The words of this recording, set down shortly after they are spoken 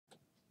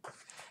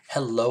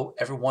Hello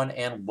everyone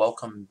and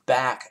welcome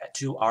back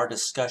to our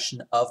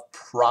discussion of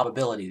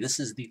probability.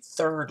 This is the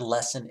third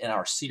lesson in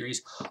our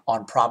series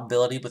on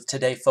probability, with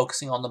today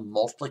focusing on the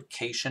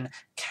multiplication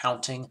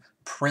counting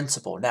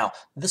principle. Now,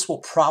 this will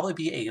probably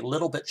be a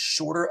little bit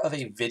shorter of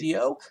a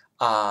video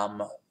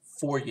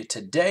for you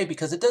today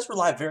because it does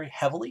rely very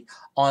heavily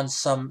on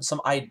some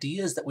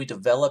ideas that we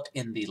developed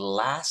in the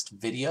last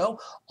video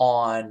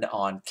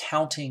on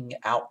counting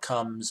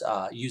outcomes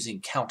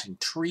using counting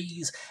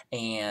trees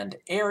and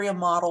area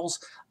models,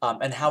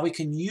 and how we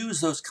can use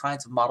those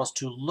kinds of models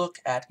to look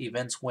at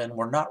events when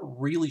we're not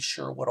really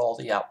sure what all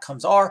the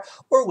outcomes are,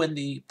 or when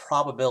the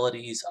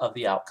probabilities of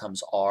the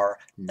outcomes are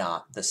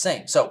not the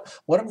same. So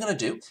what I'm going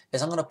to do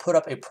is I'm going to put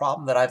up a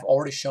problem that I've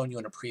already shown you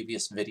in a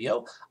previous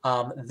video.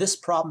 This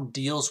problem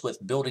deals with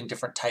building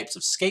different types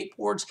of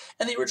skateboards,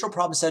 and the original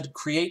problem said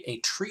create a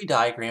tree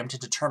diagram to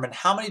determine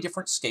how many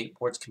different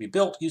skateboards can be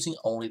built using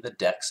only the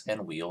decks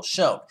and wheels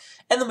shown.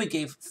 And then we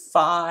gave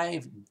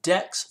 5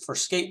 decks for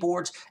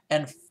skateboards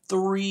and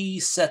 3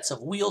 sets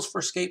of wheels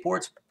for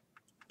skateboards,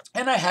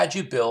 and I had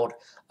you build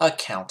a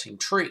counting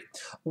tree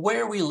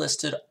where we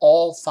listed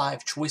all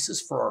 5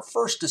 choices for our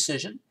first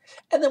decision,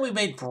 and then we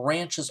made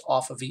branches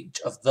off of each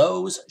of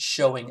those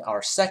showing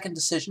our second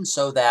decision,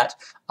 so that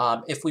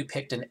if we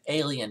picked an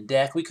alien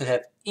deck, we could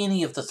have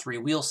any of the 3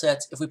 wheel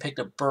sets. If we picked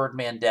a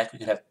Birdman deck, we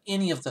could have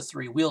any of the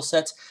 3 wheel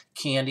sets,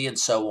 candy, and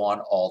so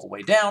on all the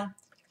way down.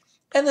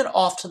 And then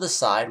off to the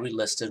side, we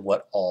listed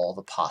what all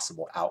the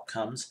possible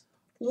outcomes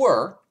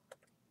were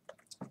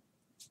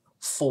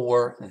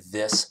for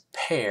this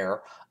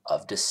pair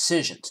of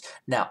decisions.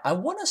 Now, I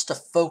want us to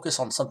focus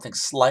on something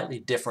slightly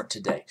different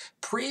today.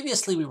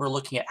 Previously, we were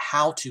looking at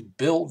how to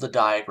build the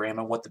diagram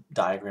and what the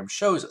diagram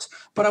shows us.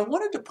 But I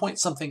wanted to point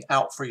something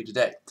out for you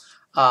today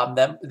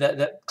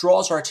that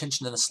draws our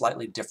attention in a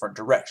slightly different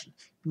direction.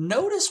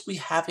 Notice we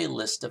have a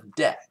list of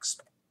decks.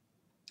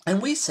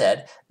 And we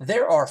said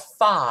there are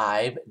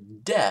 5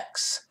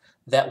 decks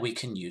that we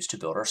can use to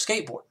build our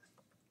skateboard.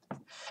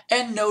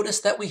 And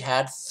notice that we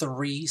had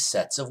 3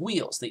 sets of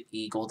wheels, the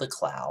Eagle, the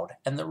Cloud,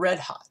 and the Red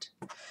Hot.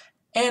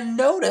 And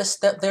notice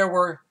that there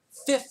were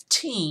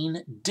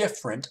 15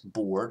 different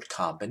board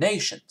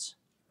combinations.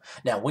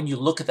 Now, when you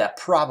look at that,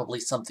 probably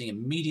something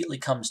immediately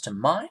comes to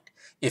mind.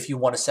 If you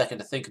want a second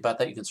to think about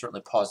that, you can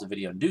certainly pause the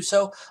video and do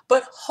so.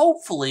 But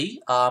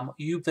hopefully,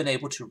 you've been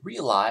able to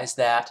realize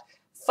that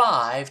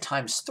 5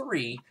 times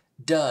 3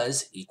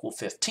 does equal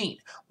 15.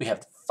 We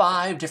have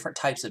 5 different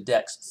types of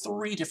decks,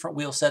 3 different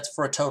wheel sets,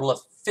 for a total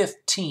of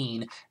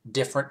 15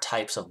 different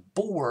types of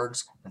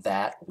boards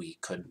that we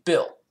could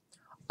build.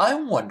 I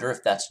wonder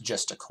if that's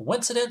just a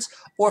coincidence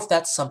or if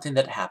that's something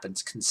that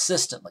happens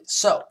consistently.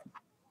 So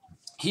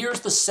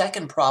here's the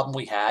second problem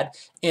we had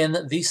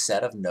in the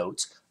set of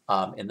notes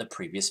in the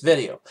previous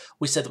video.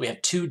 We said that we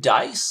have 2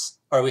 dice,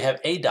 or we have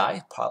a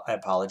die, I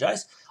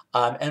apologize.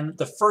 And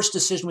the first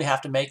decision we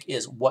have to make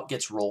is what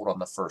gets rolled on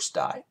the first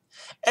die.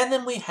 And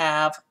then we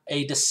have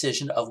a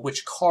decision of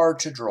which card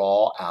to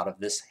draw out of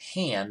this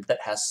hand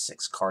that has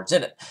 6 cards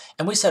in it.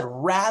 And we said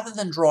rather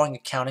than drawing a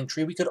counting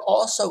tree, we could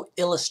also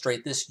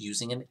illustrate this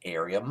using an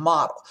area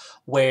model,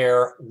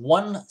 where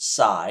one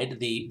side,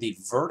 the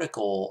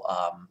vertical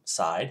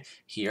side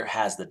here,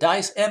 has the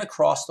dice, and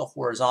across the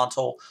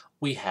horizontal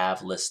we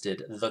have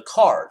listed the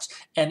cards.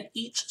 And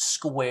each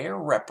square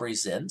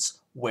represents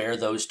where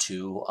those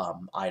 2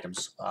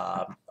 items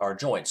are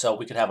joined. So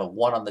we could have a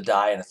 1 on the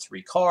die and a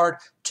 3 card,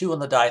 2 on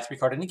the die, 3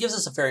 card, and it gives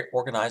us a very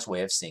organized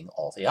way of seeing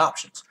all the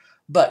options.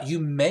 But you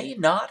may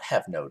not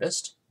have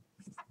noticed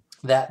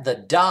that the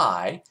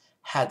die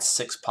had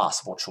 6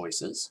 possible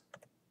choices.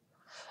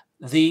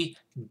 The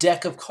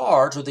deck of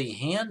cards, or the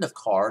hand of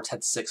cards,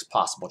 had 6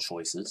 possible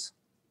choices.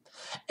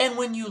 And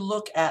when you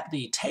look at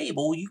the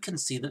table, you can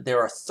see that there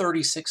are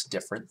 36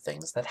 different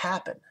things that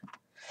happen.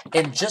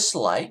 And just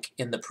like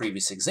in the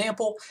previous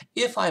example,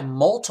 if I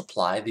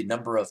multiply the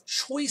number of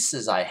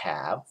choices I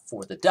have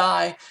for the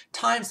die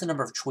times the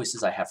number of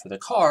choices I have for the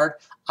card,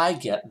 I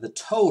get the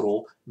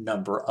total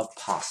number of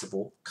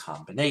possible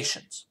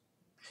combinations.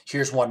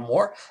 Here's one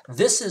more.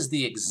 This is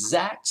the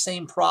exact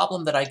same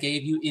problem that I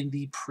gave you in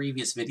the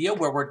previous video,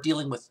 where we're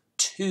dealing with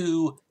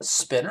 2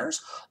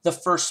 spinners. The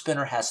first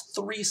spinner has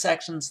 3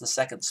 sections, the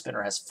second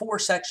spinner has 4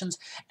 sections,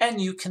 and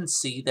you can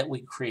see that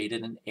we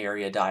created an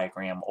area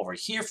diagram over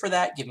here for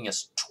that, giving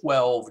us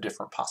 12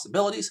 different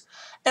possibilities.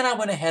 And I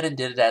went ahead and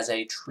did it as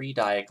a tree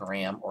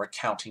diagram, or a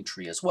counting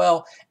tree as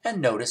well,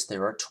 and notice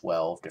there are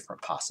 12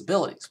 different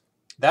possibilities.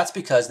 That's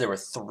because there were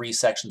 3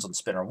 sections on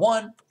spinner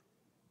 1,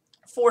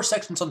 4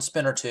 sections on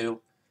spinner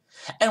 2,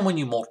 and when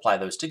you multiply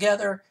those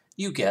together,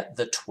 you get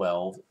the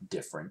 12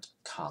 different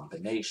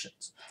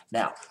combinations.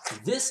 Now,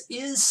 this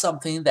is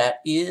something that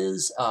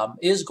is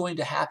going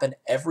to happen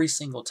every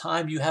single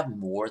time you have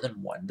more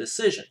than one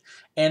decision,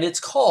 and it's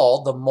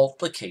called the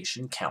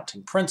multiplication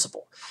counting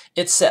principle.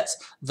 It says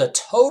the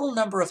total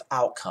number of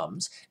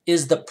outcomes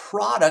is the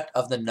product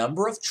of the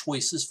number of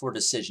choices for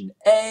decision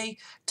A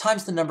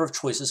times the number of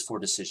choices for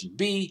decision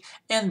B,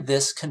 and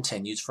this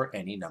continues for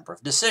any number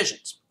of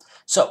decisions.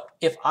 So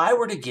if I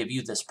were to give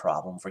you this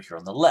problem over here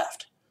on the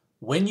left,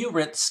 when you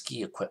rent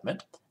ski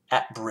equipment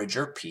at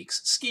Bridger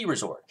Peaks Ski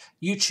Resort,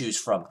 you choose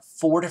from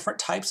 4 different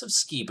types of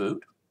ski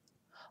boot,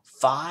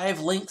 5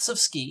 lengths of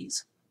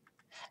skis,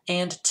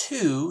 and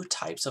 2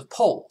 types of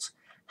poles.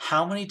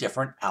 How many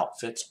different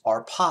outfits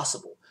are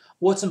possible?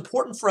 Well, it's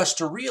important for us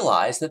to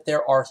realize that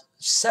there are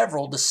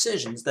several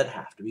decisions that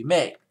have to be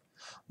made.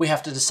 We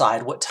have to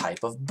decide what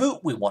type of boot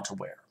we want to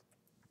wear.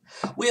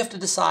 We have to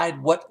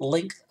decide what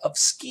length of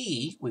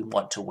ski we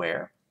want to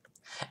wear.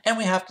 And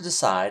we have to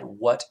decide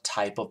what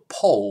type of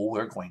pole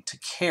we're going to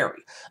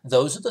carry.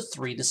 Those are the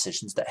 3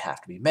 decisions that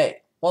have to be made.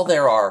 Well,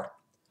 there are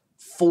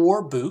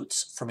 4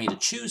 boots for me to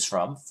choose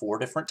from, 4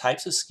 different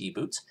types of ski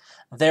boots.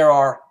 There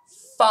are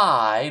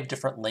 5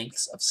 different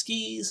lengths of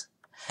skis,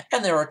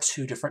 and there are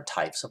 2 different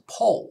types of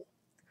pole.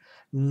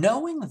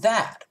 Knowing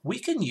that, we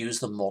can use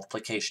the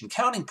multiplication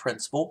counting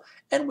principle,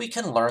 and we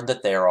can learn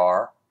that there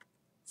are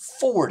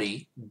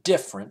 40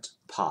 different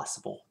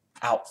possible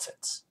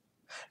outfits.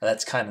 Now,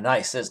 that's kind of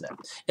nice, isn't it?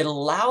 It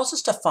allows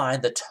us to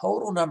find the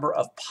total number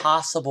of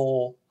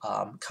possible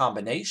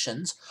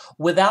combinations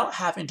without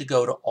having to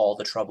go to all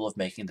the trouble of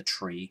making the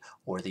tree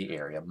or the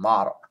area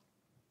model.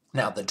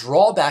 Now, the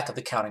drawback of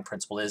the counting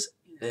principle is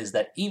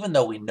that even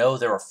though we know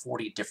there are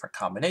 40 different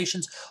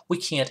combinations, we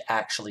can't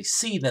actually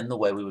see them the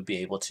way we would be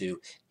able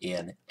to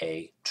in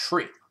a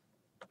tree.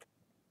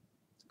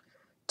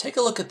 Take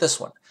a look at this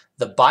one.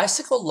 The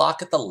bicycle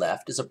lock at the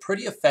left is a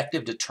pretty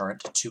effective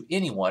deterrent to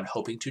anyone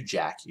hoping to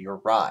jack your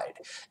ride.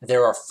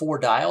 There are 4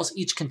 dials,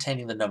 each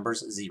containing the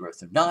numbers 0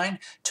 through 9.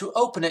 To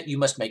open it, you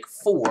must make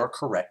 4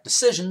 correct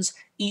decisions,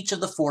 each of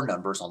the 4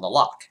 numbers on the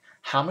lock.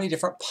 How many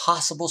different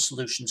possible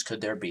solutions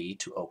could there be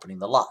to opening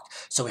the lock?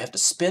 So we have to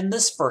spin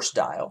this first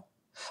dial.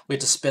 We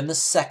have to spin the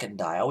second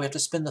dial, we have to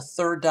spin the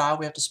third dial,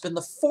 we have to spin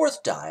the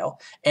fourth dial,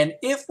 and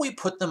if we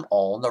put them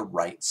all in the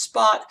right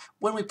spot,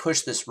 when we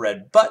push this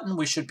red button,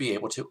 we should be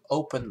able to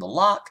open the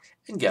lock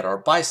and get our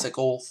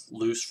bicycle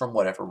loose from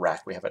whatever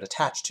rack we have it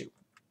attached to.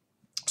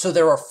 So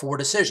there are 4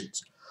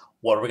 decisions.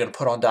 What are we going to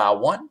put on dial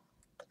 1?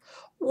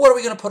 What are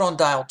we going to put on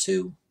dial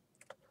 2?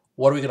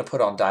 What are we going to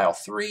put on dial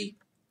 3?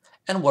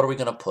 And what are we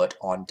going to put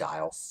on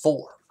dial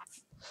 4?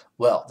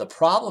 Well, the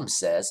problem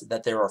says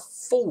that there are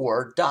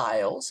 4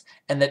 dials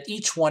and that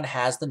each one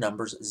has the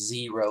numbers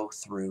 0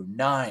 through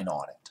 9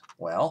 on it.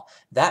 Well,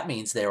 that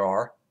means there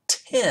are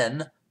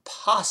 10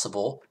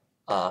 possible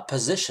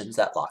positions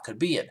that lock could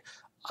be in.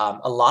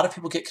 A lot of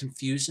people get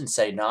confused and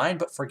say 9,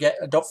 but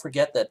don't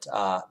forget that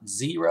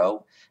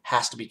 0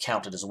 has to be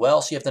counted as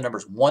well. So you have the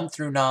numbers 1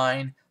 through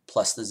 9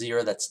 plus the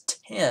 0. That's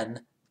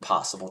 10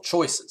 possible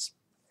choices.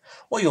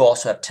 Well, you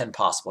also have 10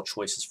 possible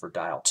choices for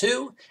dial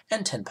 2,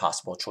 and 10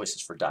 possible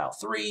choices for dial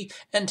 3,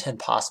 and 10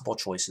 possible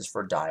choices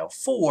for dial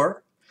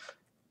 4.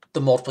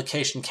 The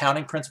multiplication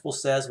counting principle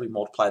says we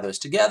multiply those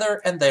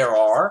together, and there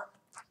are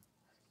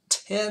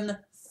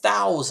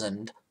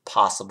 10,000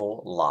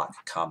 possible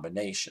lock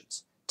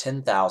combinations.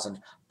 10,000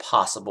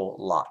 possible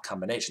lock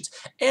combinations.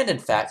 And in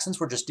fact, since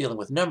we're just dealing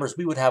with numbers,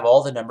 we would have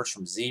all the numbers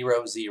from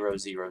 0, 0,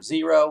 0,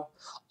 0,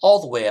 all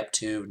the way up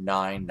to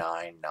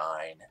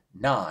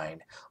 9999,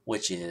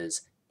 which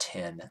is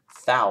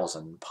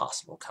 10,000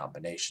 possible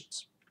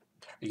combinations.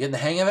 Are you getting the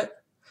hang of it?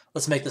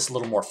 Let's make this a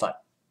little more fun.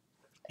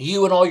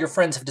 You and all your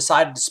friends have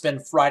decided to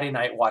spend Friday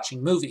night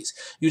watching movies.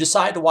 You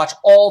decide to watch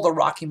all the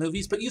Rocky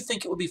movies, but you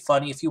think it would be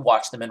funny if you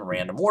watch them in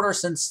random order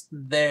since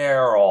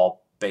they're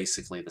all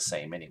basically the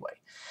same anyway.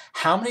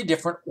 How many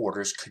different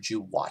orders could you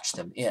watch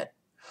them in?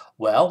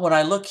 Well, when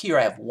I look here,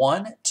 I have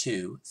 1,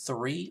 2,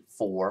 3,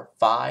 4,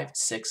 5,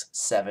 6,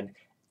 7,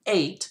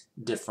 8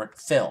 different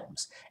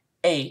films.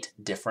 8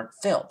 different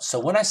films. So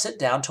when I sit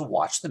down to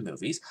watch the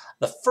movies,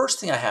 the first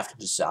thing I have to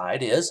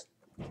decide is,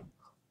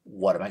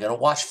 what am I going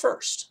to watch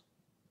first?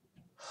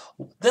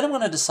 Then I'm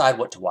going to decide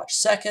what to watch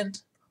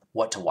second,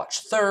 what to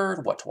watch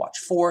third, what to watch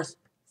fourth,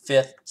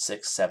 fifth,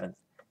 sixth, seventh,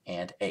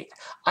 and 8th.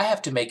 I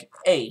have to make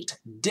 8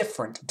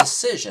 different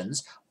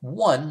decisions,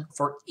 1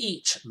 for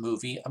each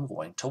movie I'm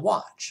going to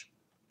watch.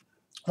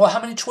 Well, how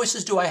many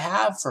choices do I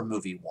have for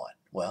movie 1?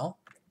 Well,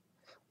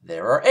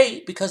 there are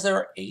 8 because there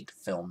are 8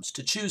 films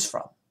to choose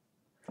from.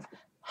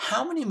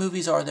 How many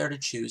movies are there to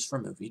choose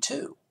for movie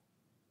 2?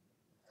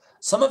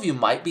 Some of you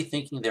might be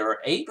thinking there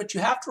are 8, but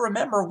you have to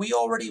remember we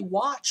already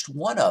watched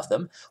one of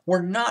them.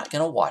 We're not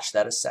going to watch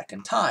that a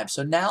second time.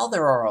 So now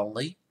there are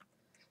only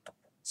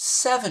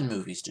 7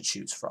 movies to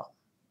choose from.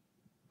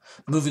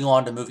 Moving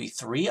on to movie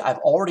 3, I've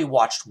already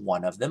watched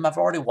one of them. I've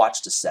already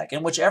watched a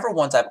second. Whichever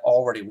ones I've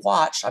already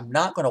watched, I'm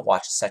not going to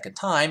watch a second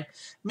time,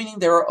 meaning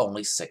there are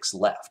only 6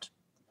 left.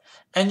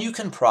 And you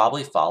can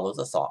probably follow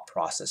the thought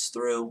process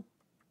through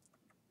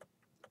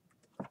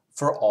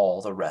for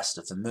all the rest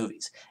of the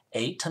movies.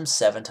 8 times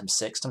 7 times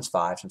 6 times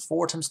 5 times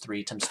 4 times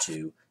 3 times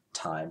 2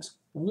 times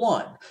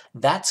 1.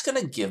 That's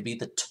going to give me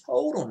the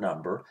total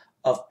number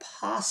of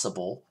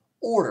possible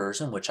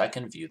orders in which I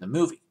can view the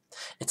movie.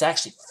 It's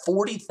actually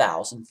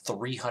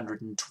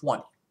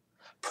 40,320.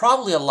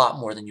 Probably a lot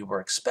more than you were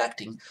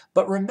expecting,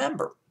 but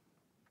remember,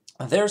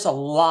 There's a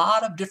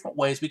lot of different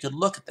ways we could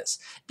look at this.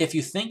 If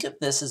you think of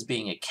this as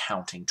being a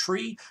counting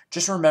tree,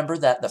 just remember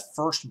that the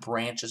first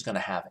branch is going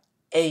to have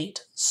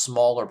 8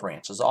 smaller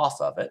branches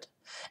off of it,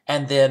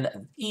 and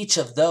then each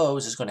of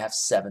those is going to have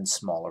 7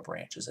 smaller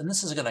branches, and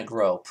this is going to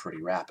grow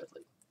pretty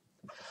rapidly.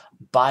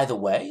 By the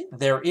way,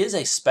 there is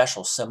a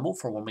special symbol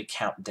for when we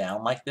count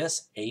down like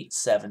this: 8,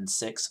 7,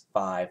 6,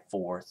 5,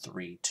 4,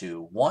 3,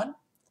 2, 1.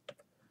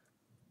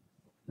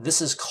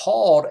 This is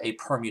called a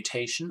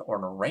permutation or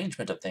an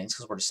arrangement of things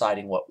because we're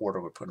deciding what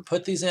order we're going to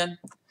put these in.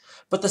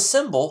 But the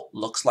symbol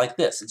looks like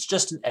this. It's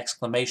just an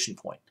exclamation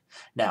point.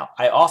 Now,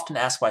 I often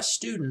ask my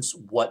students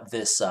what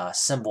this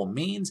symbol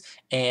means,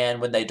 and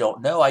when they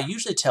don't know, I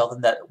usually tell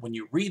them that when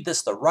you read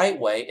this the right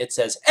way, it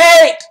says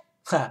 8!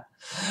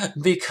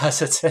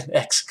 Because it's an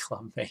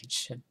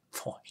exclamation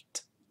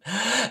point.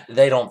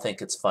 They don't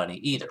think it's funny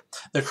either.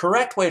 The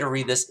correct way to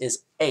read this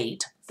is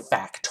 8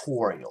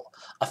 factorial.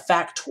 A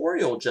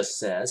factorial just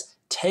says,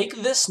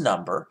 take this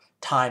number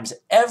times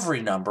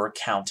every number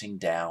counting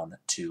down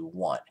to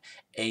 1.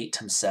 8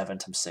 times 7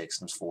 times 6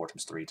 times 4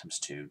 times 3 times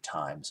 2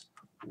 times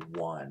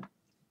 1.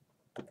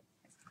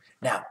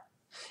 Now,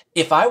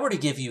 if I were to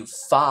give you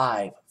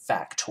 5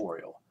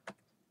 factorial,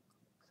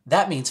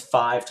 that means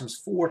 5 times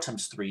 4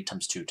 times 3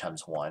 times 2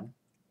 times 1.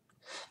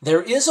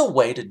 There is a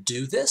way to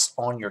do this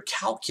on your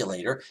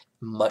calculator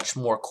much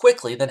more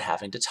quickly than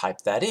having to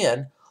type that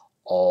in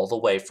all the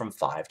way from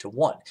 5 to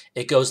 1.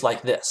 It goes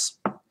like this.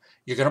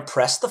 You're going to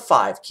press the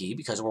 5 key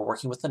because we're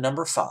working with the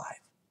number 5.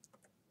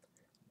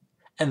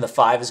 And the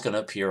 5 is going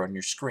to appear on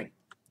your screen.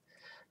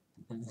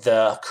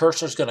 The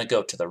cursor is going to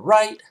go to the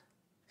right.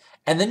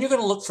 And then you're going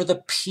to look for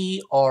the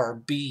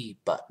PRB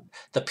button.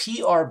 The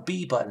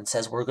PRB button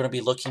says we're going to be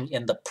looking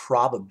in the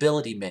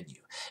probability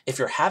menu. If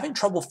you're having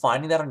trouble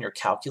finding that on your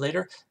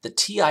calculator, the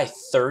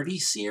TI-30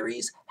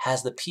 series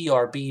has the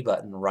PRB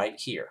button right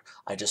here.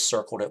 I just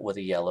circled it with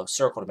a yellow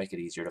circle to make it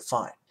easier to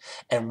find.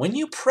 And when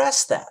you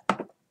press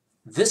that,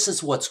 this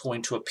is what's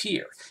going to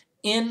appear.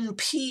 In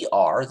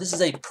PR, this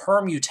is a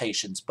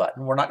permutations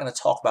button. We're not going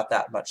to talk about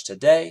that much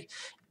today.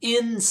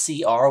 In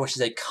CR, which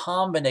is a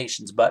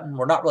combinations button.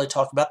 We're not really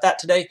talking about that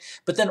today.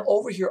 But then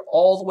over here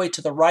all the way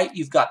to the right,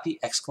 you've got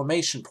the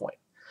exclamation point.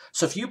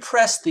 So if you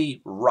press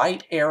the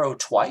right arrow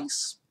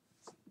twice,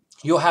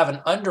 you'll have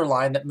an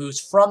underline that moves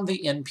from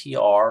the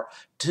NPR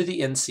to the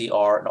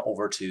NCR and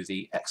over to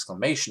the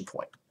exclamation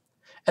point.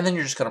 And then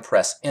you're just going to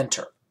press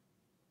enter.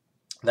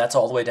 That's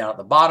all the way down at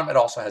the bottom. It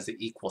also has the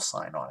equal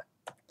sign on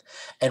it.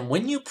 And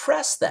when you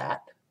press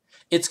that,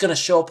 it's going to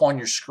show up on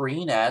your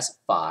screen as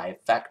 5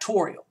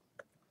 factorial.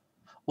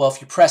 Well,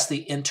 if you press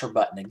the enter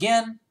button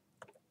again,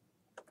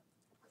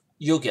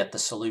 you'll get the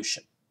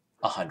solution,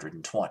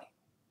 120.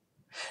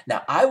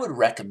 Now, I would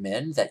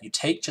recommend that you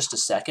take just a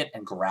second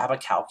and grab a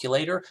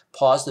calculator,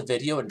 pause the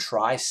video, and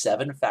try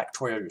 7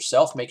 factorial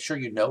yourself. Make sure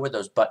you know where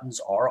those buttons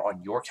are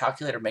on your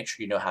calculator. Make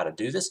sure you know how to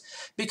do this,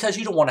 because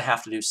you don't want to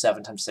have to do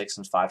 7 times 6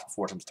 times 5 times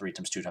 4 times 3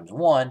 times 2 times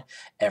 1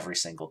 every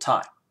single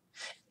time.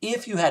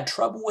 If you had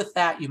trouble with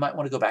that, you might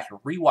want to go back and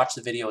rewatch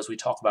the video as we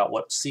talk about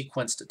what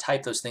sequence to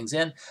type those things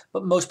in,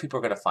 but most people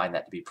are going to find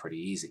that to be pretty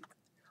easy.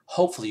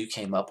 Hopefully you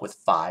came up with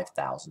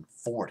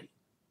 5,040.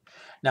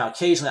 Now,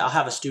 occasionally I'll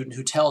have a student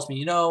who tells me,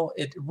 you know,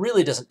 it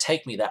really doesn't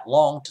take me that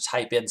long to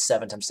type in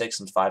 7 times 6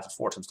 times 5 times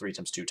 4 times 3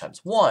 times 2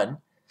 times 1,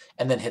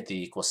 and then hit the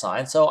equal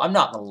sign, so I'm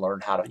not going to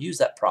learn how to use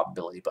that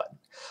probability button.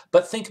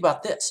 But think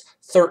about this.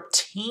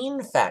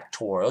 13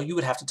 factorial, you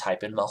would have to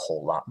type in a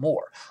whole lot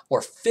more.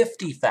 Or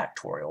 50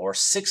 factorial, or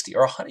 60,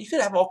 or 100. You could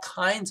have all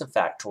kinds of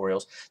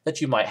factorials that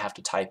you might have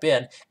to type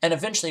in, and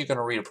eventually you're going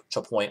to reach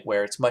a point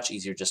where it's much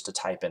easier just to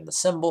type in the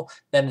symbol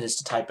than it is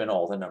to type in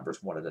all the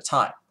numbers one at a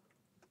time.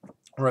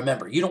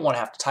 Remember, you don't want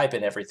to have to type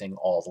in everything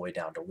all the way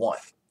down to 1.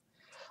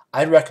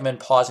 I'd recommend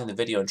pausing the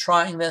video and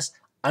trying this.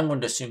 I'm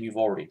going to assume you've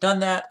already done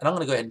that, and I'm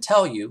going to go ahead and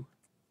tell you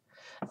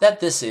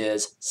that this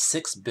is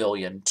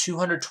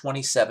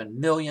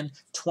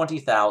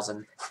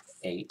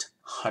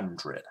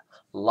 6,227,020,800.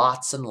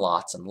 Lots and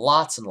lots and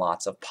lots and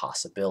lots of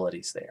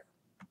possibilities there.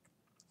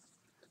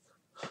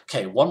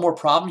 Okay, one more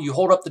problem. You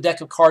hold up the deck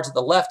of cards at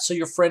the left so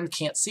your friend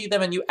can't see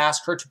them, and you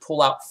ask her to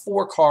pull out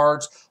 4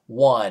 cards,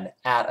 one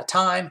at a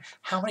time.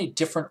 How many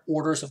different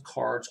orders of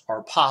cards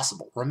are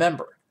possible?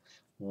 Remember,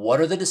 what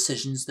are the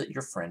decisions that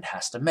your friend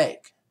has to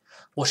make?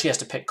 Well, she has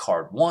to pick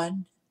card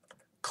 1,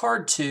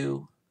 card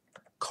 2,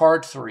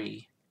 card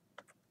 3,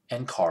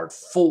 and card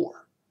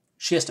 4.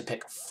 She has to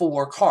pick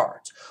 4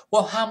 cards.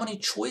 Well, how many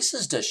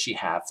choices does she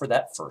have for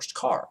that first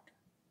card?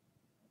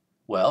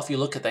 Well, if you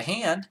look at the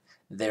hand,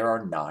 there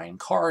are 9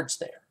 cards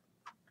there.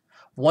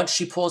 Once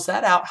she pulls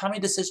that out, how many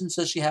decisions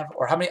does she have,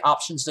 or how many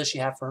options does she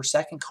have for her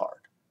second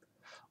card?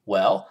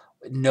 Well,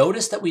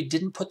 notice that we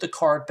didn't put the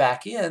card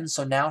back in,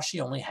 so now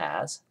she only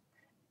has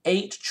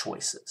 8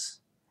 choices.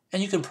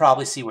 And you can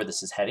probably see where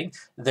this is heading.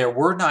 There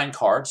were 9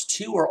 cards,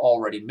 2 are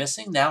already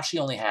missing. Now she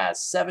only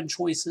has 7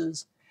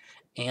 choices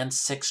and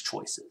 6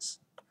 choices.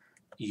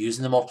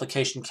 Using the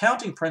multiplication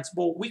counting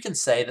principle, we can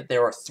say that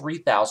there are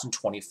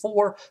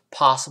 3,024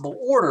 possible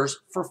orders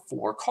for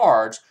 4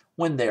 cards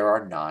when there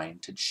are 9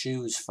 to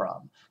choose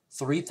from.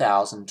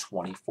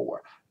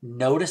 3024.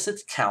 Notice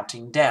it's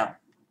counting down.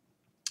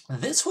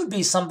 This would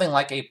be something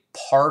like a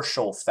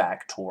partial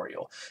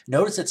factorial.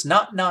 Notice it's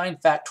not 9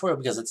 factorial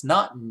because it's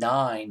not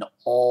 9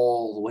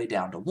 all the way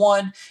down to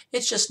 1.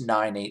 It's just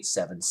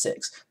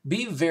 9876.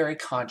 Be very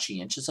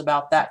conscientious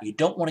about that. You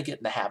don't want to get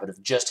in the habit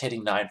of just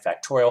hitting 9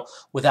 factorial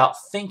without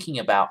thinking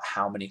about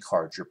how many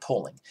cards you're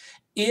pulling.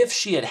 If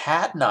she had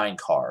had 9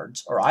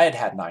 cards, or I had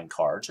had 9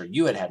 cards, or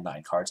you had had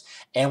 9 cards,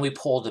 and we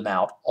pulled them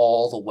out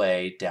all the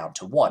way down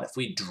to 1, if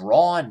we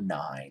draw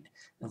 9,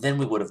 then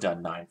we would have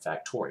done 9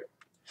 factorial.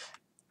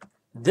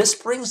 This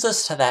brings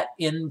us to that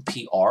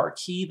NPR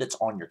key that's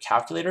on your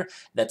calculator.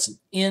 That's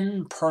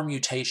in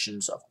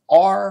permutations of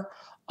R,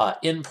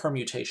 in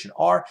permutation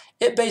R.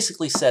 It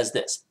basically says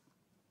this.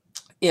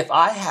 If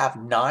I have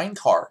 9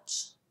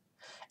 cards,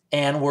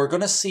 and we're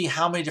going to see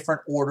how many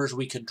different orders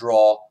we could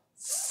draw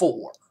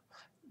 4.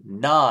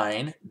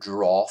 9,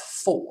 draw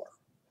 4.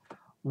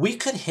 We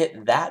could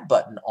hit that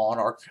button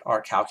on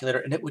our calculator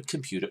and it would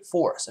compute it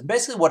for us. And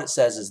basically what it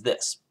says is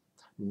this.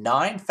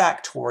 9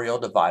 factorial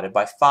divided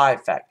by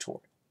 5 factorial.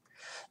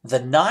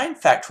 The 9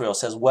 factorial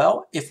says,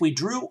 well, if we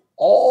drew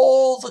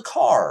all the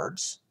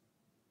cards,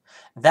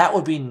 that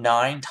would be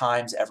 9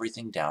 times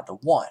everything down to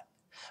 1.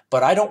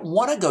 But I don't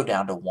want to go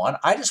down to 1.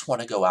 I just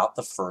want to go out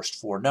the first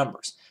 4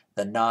 numbers,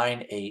 the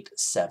 9, 8,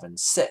 7,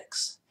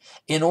 6.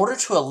 In order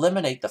to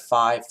eliminate the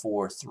 5,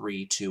 4,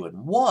 3, 2,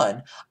 and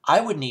 1,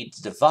 I would need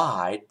to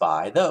divide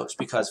by those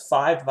because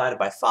 5 divided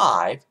by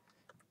 5,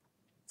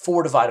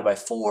 4 divided by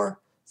 4,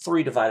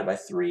 3 divided by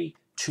 3,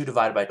 2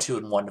 divided by 2,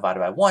 and 1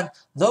 divided by 1,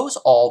 those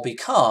all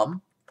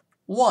become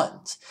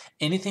 1s.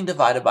 Anything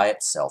divided by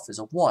itself is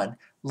a 1,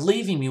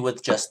 leaving me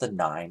with just the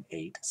 9,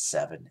 8,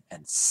 7,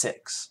 and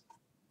 6.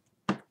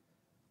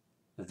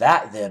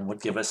 That then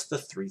would give us the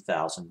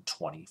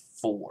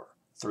 3024.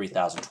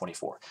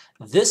 3024.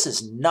 This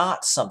is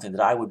not something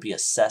that I would be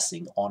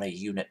assessing on a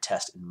unit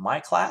test in my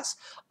class,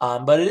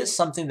 but it is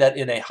something that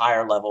in a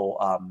higher level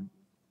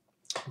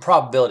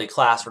probability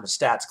class or in a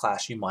stats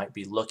class you might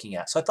be looking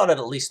at. So I thought I'd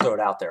at least throw it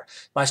out there.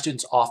 My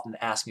students often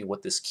ask me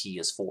what this key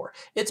is for.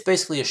 It's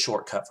basically a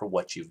shortcut for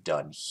what you've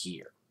done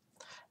here.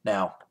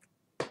 Now,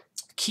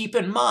 keep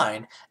in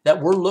mind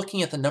that we're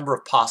looking at the number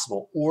of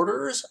possible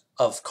orders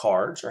of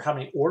cards, or how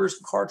many orders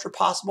of cards are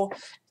possible.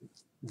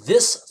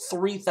 This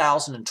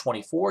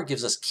 3024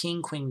 gives us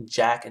King, Queen,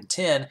 Jack, and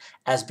 10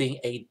 as being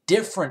a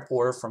different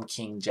order from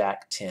King,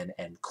 Jack, 10,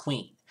 and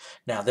Queen.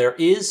 Now there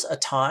is a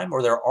time,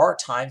 or there are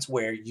times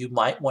where you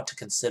might want to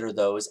consider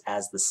those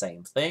as the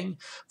same thing.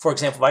 For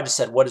example, if I just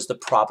said what is the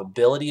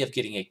probability of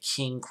getting a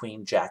King,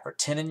 Queen, Jack, or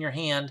 10 in your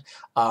hand,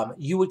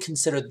 you would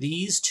consider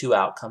these two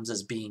outcomes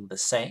as being the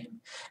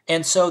same.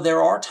 And so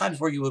there are times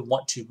where you would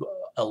want to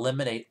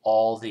eliminate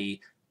all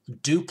the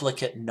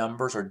duplicate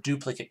numbers or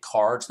duplicate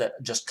cards that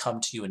just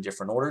come to you in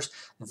different orders.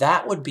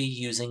 That would be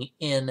using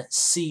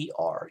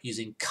NCR,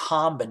 using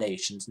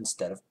combinations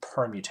instead of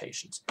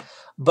permutations.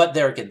 But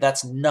there again,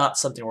 that's not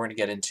something we're going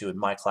to get into in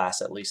my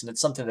class at least, and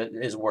it's something that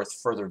is worth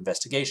further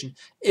investigation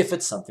if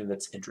it's something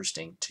that's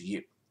interesting to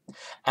you.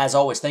 As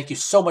always, thank you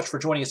so much for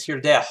joining us here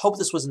today. I hope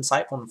this was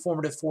insightful and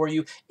informative for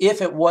you. If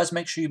it was,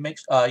 make sure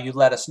you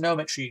let us know.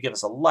 Make sure you give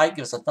us a like,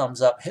 give us a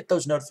thumbs up, hit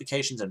those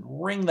notifications, and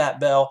ring that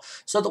bell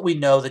so that we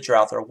know that you're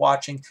out there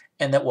watching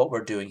and that what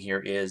we're doing here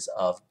is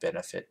of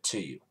benefit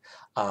to you.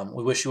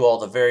 We wish you all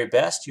the very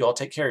best. You all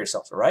take care of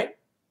yourselves, all right?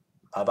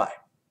 Bye-bye.